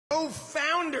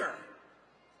co-founder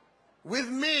with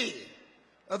me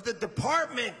of the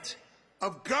Department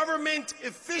of Government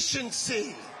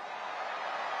Efficiency.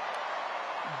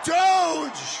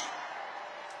 Doge,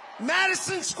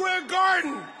 Madison Square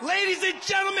Garden. Ladies and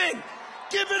gentlemen,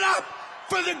 give it up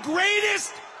for the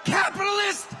greatest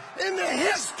capitalist in the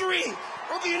history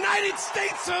of the United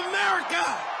States of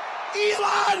America,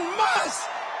 Elon Musk.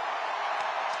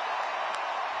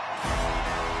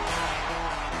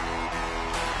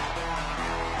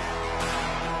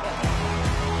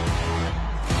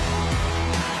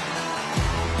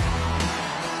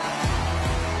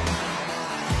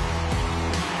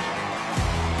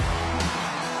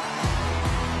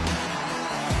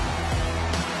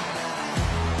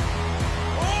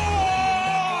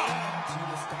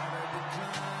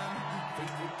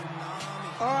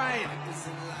 All right.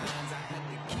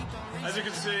 As you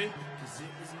can see,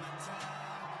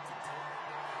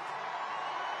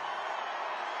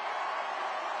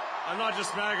 I'm not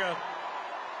just MAGA,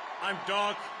 I'm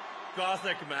dark,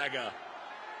 gothic MAGA.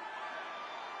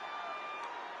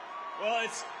 Well,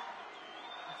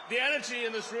 the energy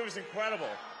in this room is incredible.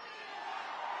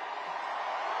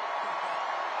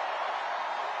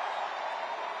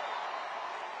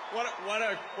 What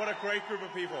a great group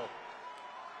of people.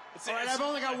 All right, I've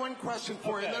only got one question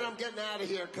for you, and then I'm getting out of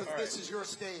here because this is your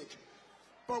stage.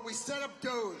 But we set up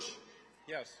Doge.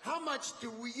 Yes. How much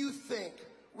do you think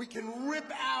we can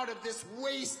rip out of this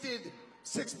wasted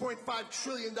 $6.5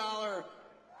 trillion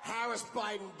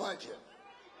Harris-Biden budget?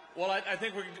 Well, I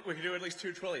think we can do at least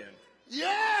 $2 trillion.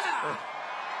 Yeah!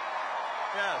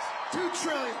 Yes. $2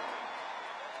 trillion.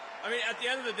 I mean, at the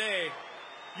end of the day,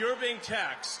 you're being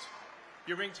taxed.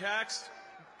 You're being taxed.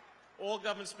 All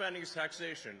government spending is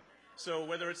taxation. So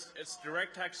whether it's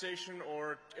direct taxation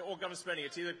or all government spending,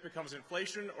 it either becomes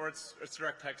inflation or it's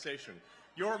direct taxation.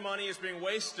 Your money is being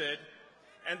wasted,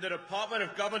 and the Department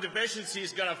of Government Efficiency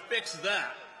is going to fix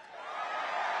that.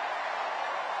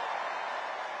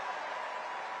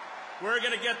 We're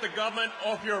going to get the government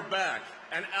off your back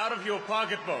and out of your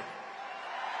pocketbook.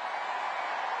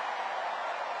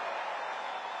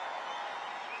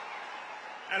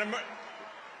 And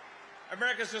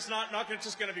America's just not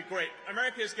just going to be great.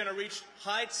 America is going to reach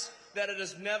heights that it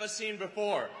has never seen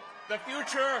before. The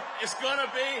future is going to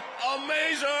be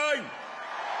amazing!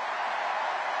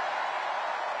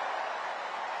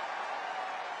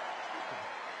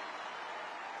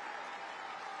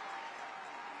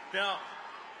 Now,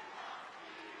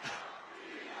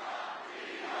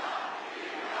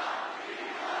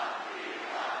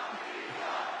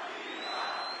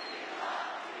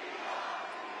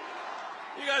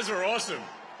 you guys are awesome.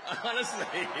 Honestly,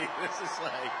 this is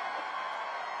like...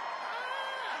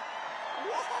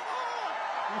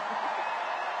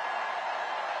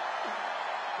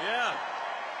 Yeah.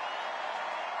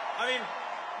 I mean,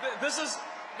 this is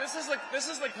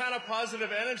the kind of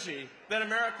positive energy that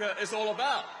America is all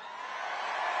about.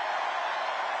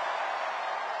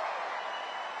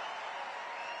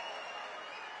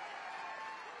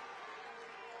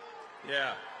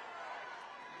 Yeah.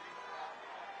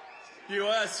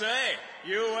 USA,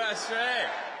 USA,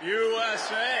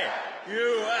 USA,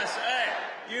 USA,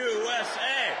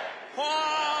 USA.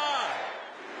 Ha!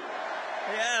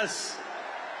 Yes.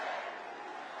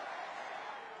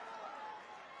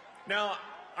 Now,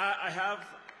 I have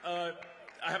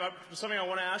something I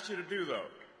want to ask you to do, though,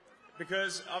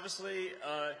 because obviously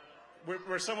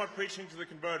we're somewhat preaching to the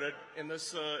converted in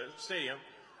this stadium,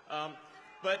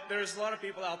 but there's a lot of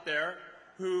people out there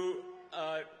who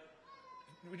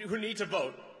need to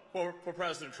vote for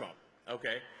President Trump.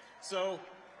 Okay, so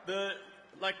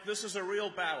this is a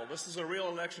real battle. This is a real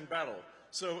election battle.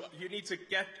 So you need to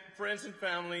get friends and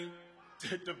family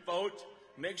to vote.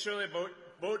 Make sure they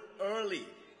vote early.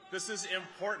 This is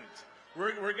important.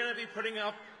 We're going to be putting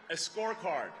up a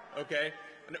scorecard, okay?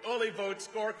 An early vote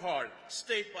scorecard,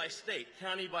 state by state,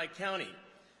 county by county.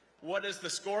 What is the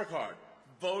scorecard?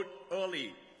 Vote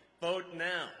early. Vote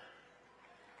now.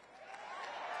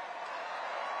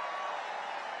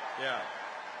 Yeah.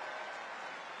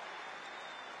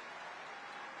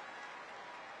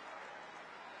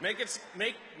 Make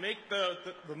the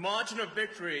margin of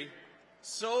victory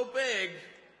so big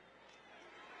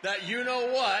that you know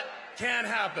what can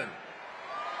happen.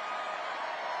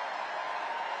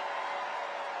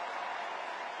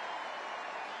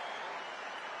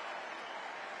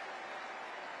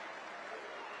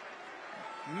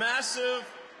 Massive,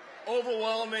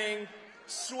 overwhelming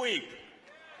sweep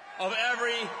of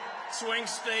every swing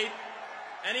state,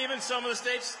 and even some of the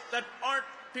states that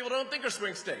people don't think are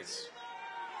swing states.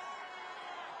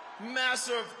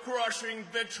 Massive, crushing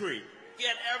victory.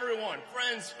 Get everyone,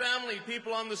 friends, family,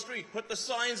 people on the street. Put the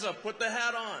signs up, put the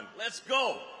hat on. Let's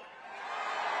go.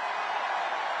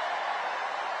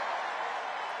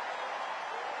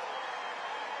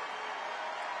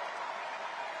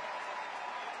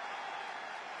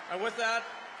 And with that,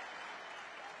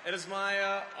 it is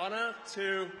my honor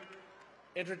to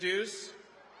introduce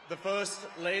the First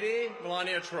Lady,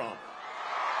 Melania Trump.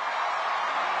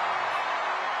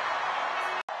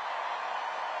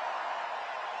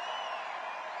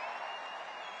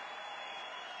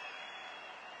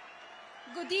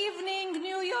 Good evening,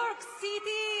 New York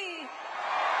City.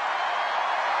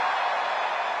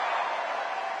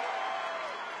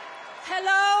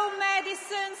 Hello,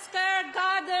 Madison Square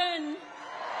Garden.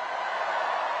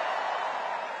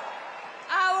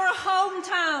 Our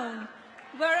hometown,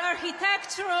 where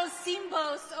architectural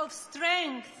symbols of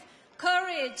strength,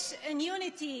 courage, and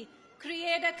unity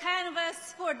create a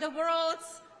canvas for the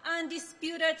world's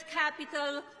undisputed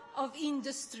capital of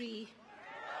industry.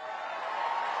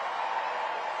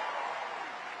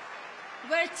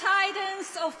 Where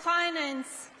titans of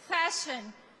finance,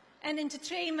 fashion, and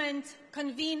entertainment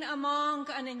convene among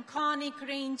an iconic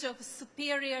range of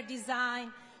superior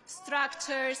design,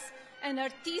 structures, and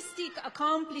artistic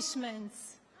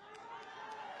accomplishments.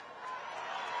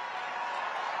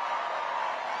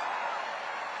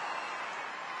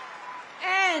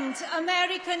 And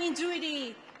American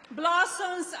ingenuity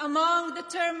blossoms among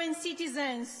determined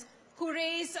citizens who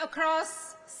race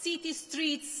across city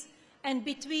streets and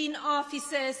between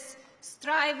offices,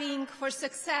 striving for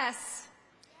success.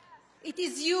 It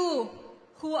is you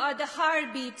who are the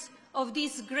heartbeat of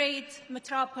this great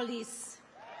metropolis.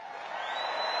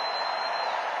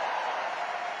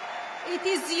 It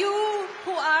is you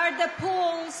who are the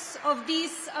pulse of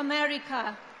this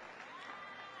America.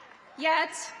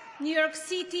 Yet, New York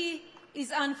City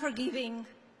is unforgiving.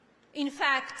 In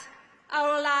fact,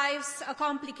 our lives are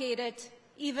complicated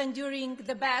even during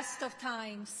the best of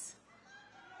times.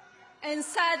 And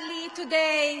sadly,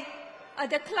 today, a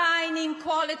declining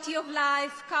quality of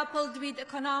life coupled with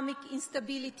economic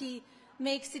instability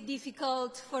makes it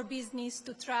difficult for business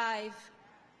to thrive.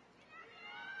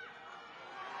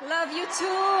 Love you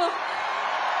too.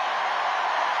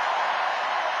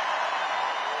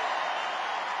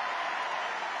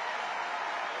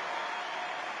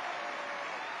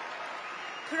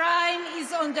 Crime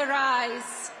is on the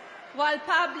rise, while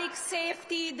public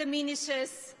safety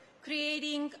diminishes,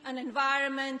 creating an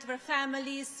environment where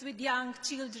families with young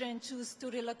children choose to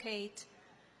relocate.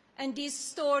 And this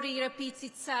story repeats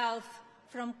itself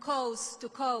from coast to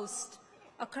coast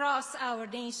across our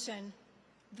nation.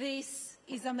 This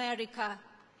is America.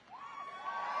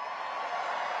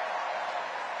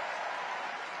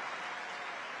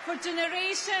 For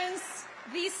generations,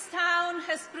 this town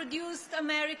has produced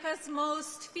America's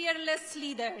most fearless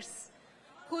leaders,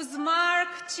 whose mark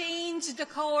changed the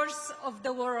course of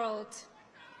the world.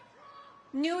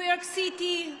 New York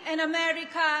City and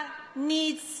America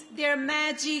needs their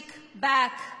magic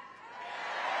back.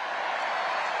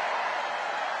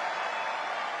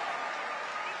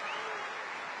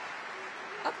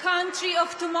 A country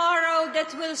of tomorrow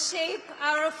that will shape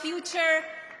our future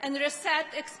and reset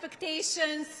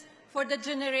expectations for the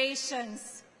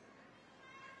generations.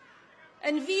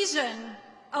 Envision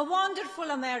a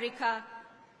wonderful America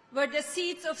where the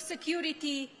seeds of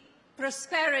security,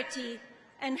 prosperity,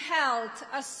 and health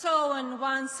are sown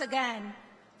once again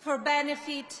for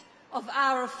benefit of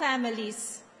our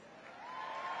families.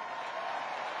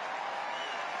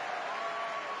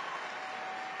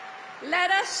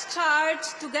 Let us charge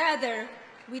together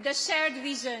with a shared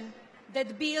vision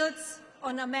that builds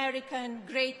on American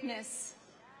greatness.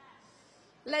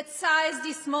 Let's seize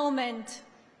this moment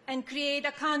and create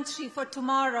a country for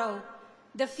tomorrow,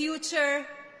 the future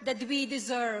that we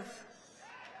deserve.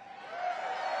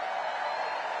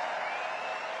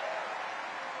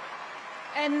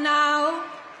 And now,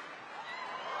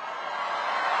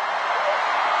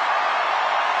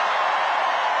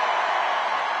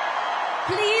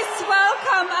 please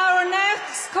welcome our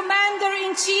next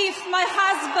Commander-in-Chief, my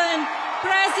husband,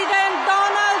 President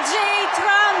Donald J.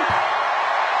 Trump.